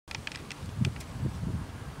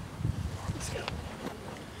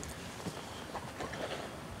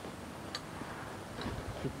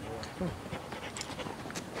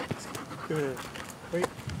Good. Wait.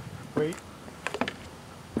 Wait.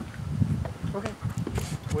 Okay.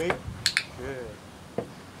 Wait. Good.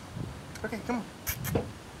 Okay, come on.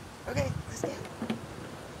 Okay, let's go.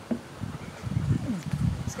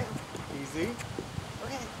 Let's go. Easy.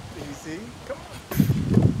 Okay. Easy. Come on.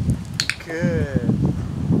 Good.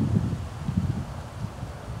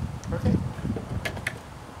 Okay.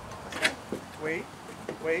 Let's go. Wait.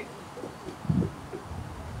 Wait.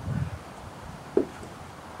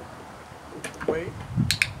 Wait.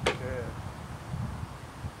 Good.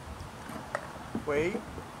 Wait.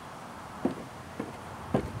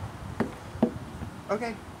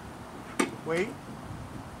 Okay. Wait.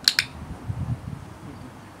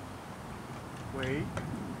 Wait.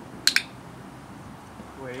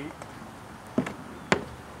 Wait.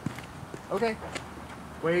 Okay.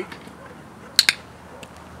 Wait.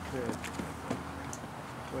 Good.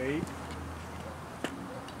 Wait.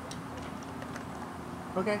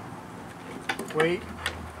 Okay. Wait.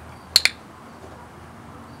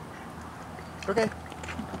 Okay.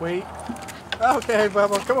 Wait. Okay,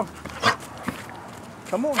 Bubba, come on.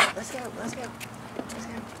 Come on. Let's go. Let's go. Let's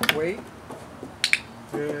go. Wait.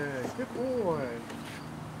 Good. Good boy.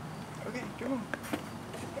 Okay, come on.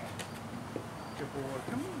 Good boy.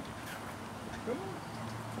 Come on. Come on.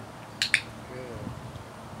 Good.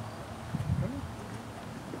 Come on.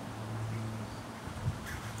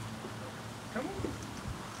 Come on.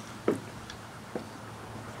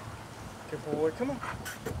 Good boy. Come on.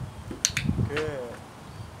 Good.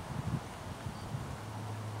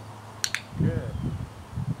 Good.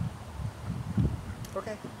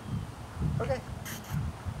 Okay. Okay.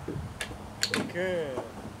 Good.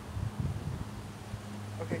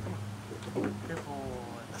 Okay, come on. Good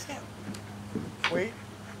boy. Let's go. Wait.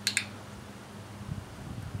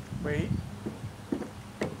 Wait.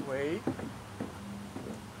 Wait.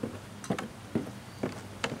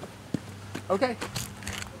 Okay.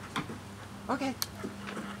 Okay.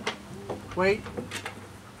 Wait.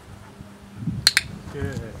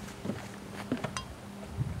 Good.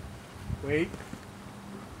 Wait.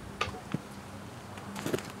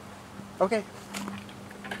 Okay.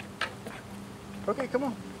 Okay, come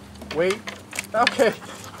on. Wait. Okay.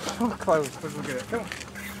 We're close. Let's look at it. Come on.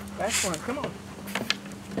 Last one. Come on.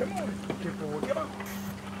 Come on. Good boy. Come on.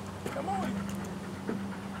 Come on.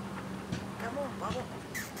 Come on, Bubba.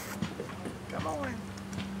 Come on.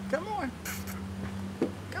 Come on.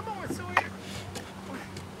 Come on, Sawyer.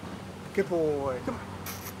 Good boy. Come on.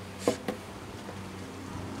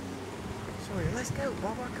 Sawyer, let's go,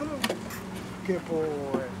 Bubba. Come on. Good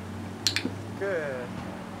boy. Good.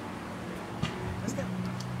 Let's go.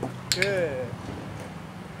 Good.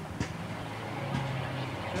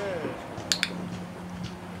 Good.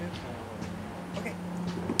 Good boy. Okay.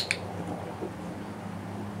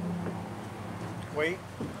 Wait.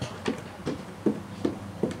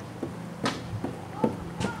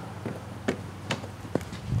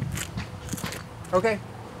 Okay.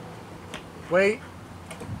 Wait.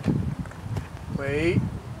 Wait.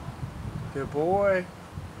 Good boy.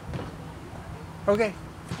 Okay.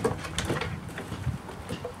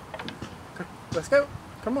 Let's go.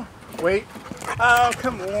 Come on. Wait. Oh,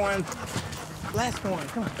 come on. Last one.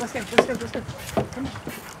 Come on. Let's go. Let's go. Let's go. Come on.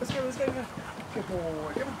 Let's go. Let's go. Good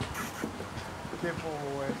boy. Come on. Good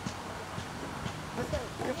boy. Let's go.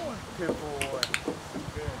 Come on. Good boy.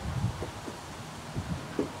 Good.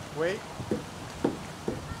 Wait.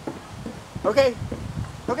 Okay.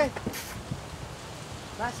 Okay.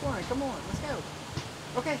 Last one. Come on. Let's go.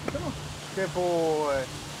 Okay. Come on. Good boy.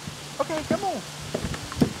 Okay. Come on.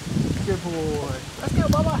 Good boy. Let's go,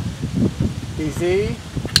 Bubba. Easy.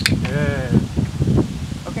 Good.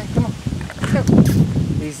 Okay. Come on. Let's go.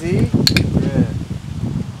 Easy. Good.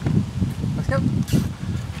 Let's go.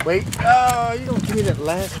 Wait. Oh, you don't give me that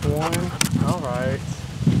last one. All right.